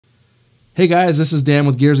Hey guys, this is Dan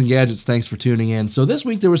with Gears and Gadgets. Thanks for tuning in. So this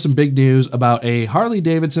week there was some big news about a Harley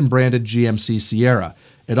Davidson branded GMC Sierra.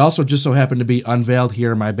 It also just so happened to be unveiled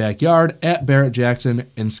here in my backyard at Barrett-Jackson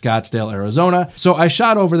in Scottsdale, Arizona. So I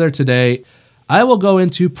shot over there today. I will go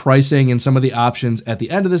into pricing and some of the options at the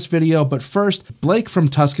end of this video, but first, Blake from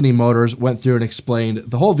Tuscany Motors went through and explained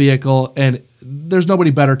the whole vehicle, and there's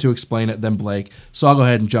nobody better to explain it than Blake, so I'll go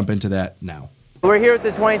ahead and jump into that now. We're here with the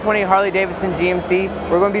 2020 Harley Davidson GMC.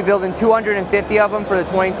 We're going to be building 250 of them for the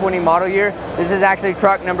 2020 model year. This is actually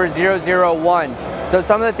truck number 001. So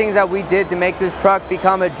some of the things that we did to make this truck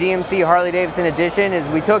become a GMC Harley Davidson edition is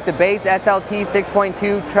we took the base SLT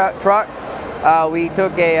 6.2 truck. We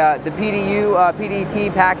took the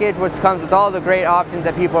PDT package, which comes with all the great options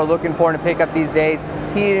that people are looking for to pick up these days.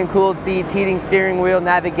 Heated and cooled seats, heating steering wheel,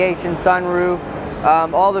 navigation, sunroof,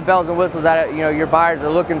 all the bells and whistles that your buyers are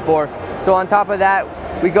looking for. So on top of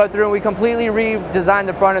that, we go through and we completely redesigned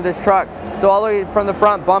the front of this truck. So all the way from the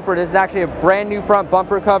front bumper, this is actually a brand new front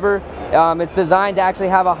bumper cover. It's designed to actually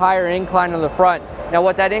have a higher incline on the front. Now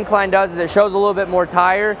what that incline does is it shows a little bit more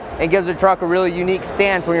tire and gives the truck a really unique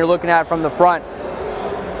stance when you're looking at it from the front.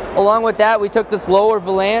 Along with that, we took this lower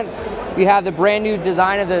valance. We have the brand new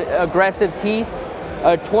design of the aggressive teeth,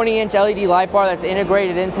 a 20-inch LED light bar that's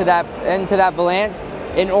integrated into that valance,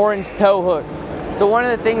 and orange tow hooks. So one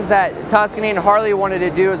of the things that Tuscany and Harley wanted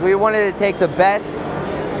to do is we wanted to take the best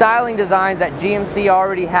styling designs that GMC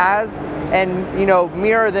already has and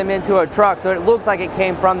mirror them into a truck so it looks like it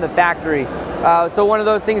came from the factory. So one of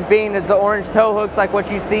those things being is the orange tow hooks like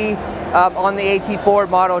what you see on the AT4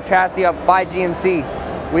 model chassis up by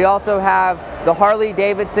GMC. We also have the Harley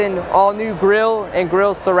Davidson all new grille and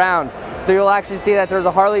grille surround. So you'll actually see that there's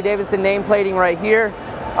a Harley Davidson nameplating right here.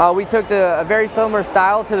 We took a very similar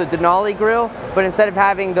style to the Denali grill, but instead of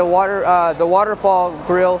having the waterfall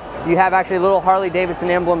grill, you have actually little Harley Davidson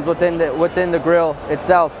emblems within the grill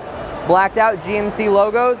itself. Blacked out GMC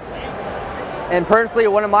logos, and personally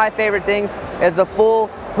one of my favorite things is the full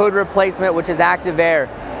hood replacement, which is active air.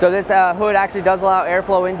 So this hood actually does allow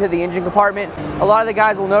airflow into the engine compartment. A lot of the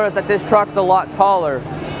guys will notice that this truck's a lot taller.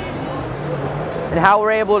 And how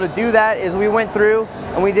we're able to do that is we went through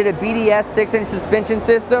and we did a BDS 6-inch suspension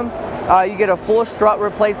system. You get a full strut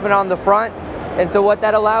replacement on the front. And so what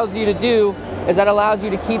that allows you to do is that allows you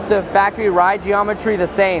to keep the factory ride geometry the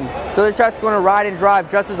same. So this truck's going to ride and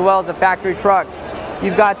drive just as well as a factory truck.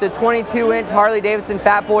 You've got the 22-inch Harley Davidson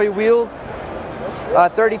Fat Boy wheels,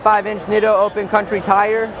 35-inch Nitto open country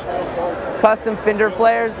tire, custom fender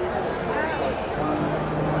flares.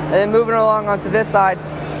 And then moving along onto this side,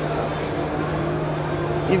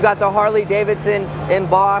 you've got the Harley Davidson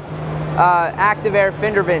embossed active air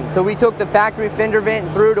fender vent. So we took the factory fender vent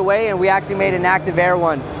and threw it away and we actually made an active air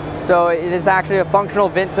one. So it is actually a functional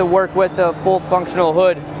vent to work with the full functional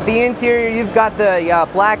hood. The interior, you've got the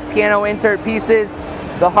black piano insert pieces,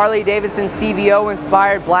 the Harley Davidson CVO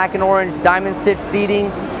inspired black and orange diamond stitch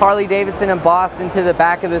seating, Harley Davidson embossed into the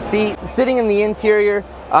back of the seat. Sitting in the interior,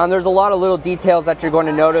 there's a lot of little details that you're going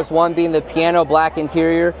to notice, one being the piano black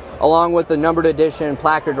interior, along with the numbered edition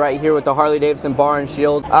placard right here with the Harley Davidson bar and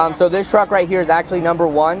shield. So this truck right here is actually number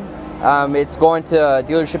 1. It's going to a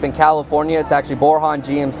dealership in California. It's actually Borjan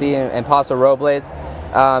GMC and Paso Robles.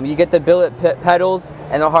 You get the billet pedals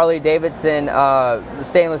and the Harley Davidson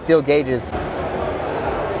stainless steel gauges.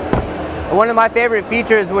 One of my favorite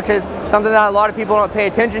features, which is something that a lot of people don't pay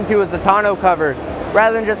attention to, is the tonneau cover.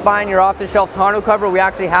 Rather than just buying your off-the-shelf tonneau cover, we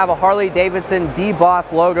actually have a Harley Davidson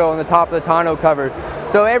DBOSS logo on the top of the tonneau cover.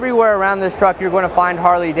 So everywhere around this truck, you're going to find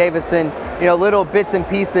Harley Davidson, little bits and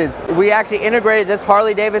pieces. We actually integrated this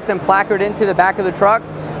Harley Davidson placard into the back of the truck,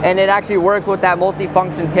 and it actually works with that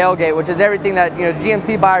multi-function tailgate, which is everything that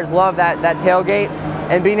GMC buyers love, that tailgate.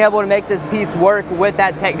 And being able to make this piece work with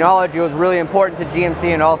that technology was really important to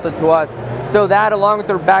GMC and also to us. So that, along with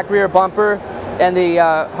the back rear bumper and the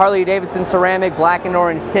Harley Davidson ceramic black and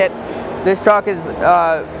orange tips, this truck is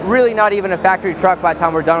really not even a factory truck by the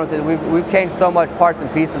time we're done with it. We've changed so much parts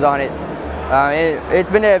and pieces on it. It's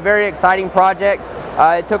been a very exciting project.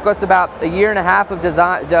 It took us about a year and a half of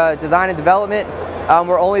design and development.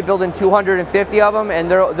 We're only building 250 of them,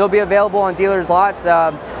 and they'll be available on dealers' lots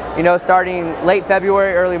starting late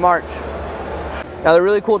February, early March. Now the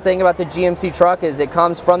really cool thing about the GMC truck is it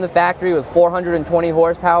comes from the factory with 420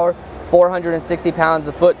 horsepower, 460 pounds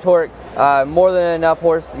of foot torque, more than enough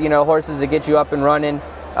horses to get you up and running.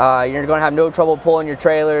 You're going to have no trouble pulling your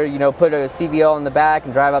trailer, put a CVO on the back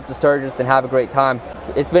and drive up to Sturgis and have a great time.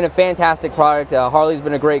 It's been a fantastic product. Harley's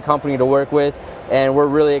been a great company to work with, and we're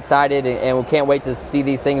really excited and we can't wait to see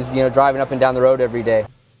these things driving up and down the road every day.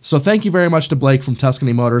 So thank you very much to Blake from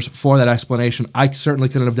Tuscany Motors for that explanation. I certainly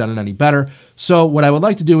couldn't have done it any better. So what I would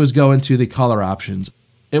like to do is go into the color options.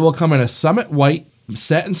 It will come in a Summit White,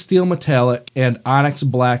 Satin Steel Metallic, and Onyx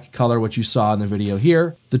Black color, which you saw in the video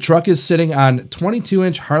here. The truck is sitting on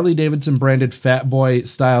 22-inch Harley Davidson branded Fat Boy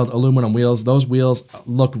styled aluminum wheels. Those wheels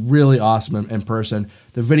look really awesome in person.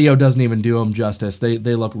 The video doesn't even do them justice. They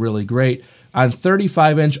look really great. On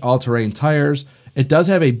 35-inch all-terrain tires. It does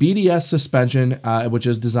have a BDS suspension, which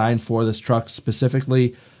is designed for this truck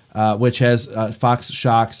specifically, which has Fox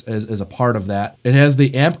shocks as a part of that. It has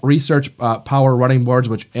the AMP Research power running boards,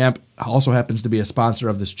 which AMP also happens to be a sponsor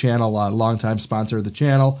of this channel, a longtime sponsor of the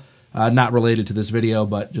channel. Not related to this video,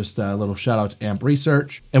 but just a little shout out to AMP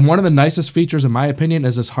Research. And one of the nicest features, in my opinion,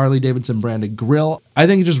 is this Harley Davidson branded grille. I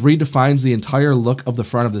think it just redefines the entire look of the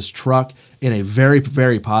front of this truck in a very,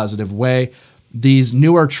 very positive way. These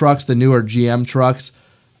newer trucks, the newer GM trucks,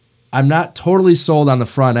 I'm not totally sold on the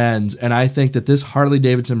front ends, and I think that this Harley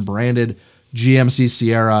Davidson branded GMC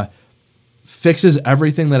Sierra fixes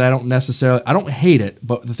everything that I don't hate it,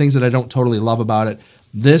 but the things that I don't totally love about it.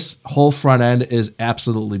 This whole front end is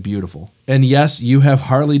absolutely beautiful. And yes, you have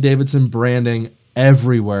Harley Davidson branding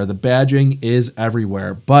everywhere. The badging is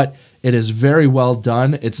everywhere, but it is very well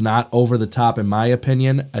done. It's not over the top in my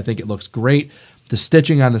opinion. I think it looks great. The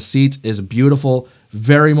stitching on the seats is beautiful,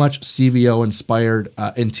 very much CVO-inspired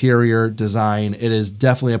interior design. It is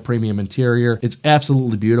definitely a premium interior. It's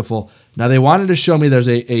absolutely beautiful. Now, they wanted to show me there's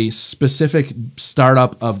a specific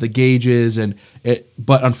startup of the gauges,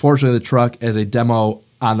 but unfortunately the truck, as a demo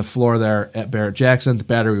on the floor there at Barrett-Jackson, the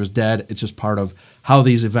battery was dead. It's just part of how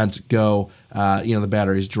these events go. The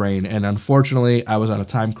batteries drain, and unfortunately, I was on a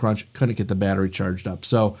time crunch, couldn't get the battery charged up.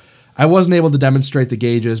 So I wasn't able to demonstrate the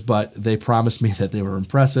gauges, but they promised me that they were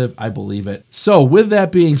impressive. I believe it. So with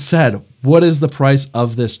that being said, what is the price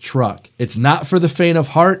of this truck? It's not for the faint of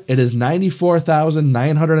heart. It is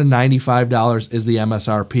 $94,995 is the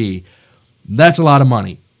MSRP. That's a lot of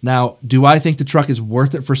money. Now, do I think the truck is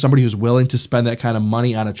worth it for somebody who's willing to spend that kind of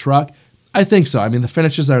money on a truck? I think so. I mean, the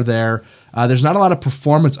finishes are there. There's not a lot of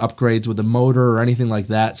performance upgrades with the motor or anything like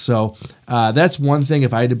that. So that's one thing,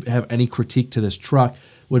 if I had to have any critique to this truck,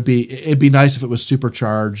 it'd be nice if it was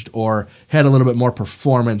supercharged or had a little bit more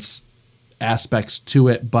performance aspects to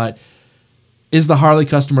it. But is the Harley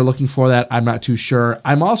customer looking for that? I'm not too sure.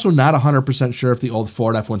 I'm also not 100% sure if the old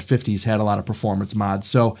Ford F-150s had a lot of performance mods.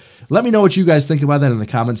 So let me know what you guys think about that in the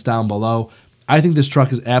comments down below. I think this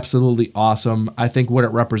truck is absolutely awesome. I think what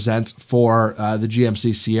it represents for the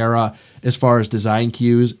GMC Sierra as far as design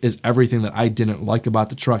cues is everything that I didn't like about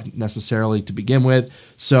the truck necessarily to begin with.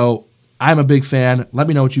 So I'm a big fan. Let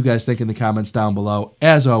me know what you guys think in the comments down below.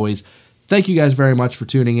 As always, thank you guys very much for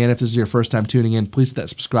tuning in. If this is your first time tuning in, please hit that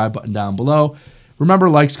subscribe button down below.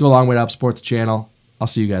 Remember, likes go a long way to help support the channel. I'll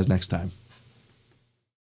see you guys next time.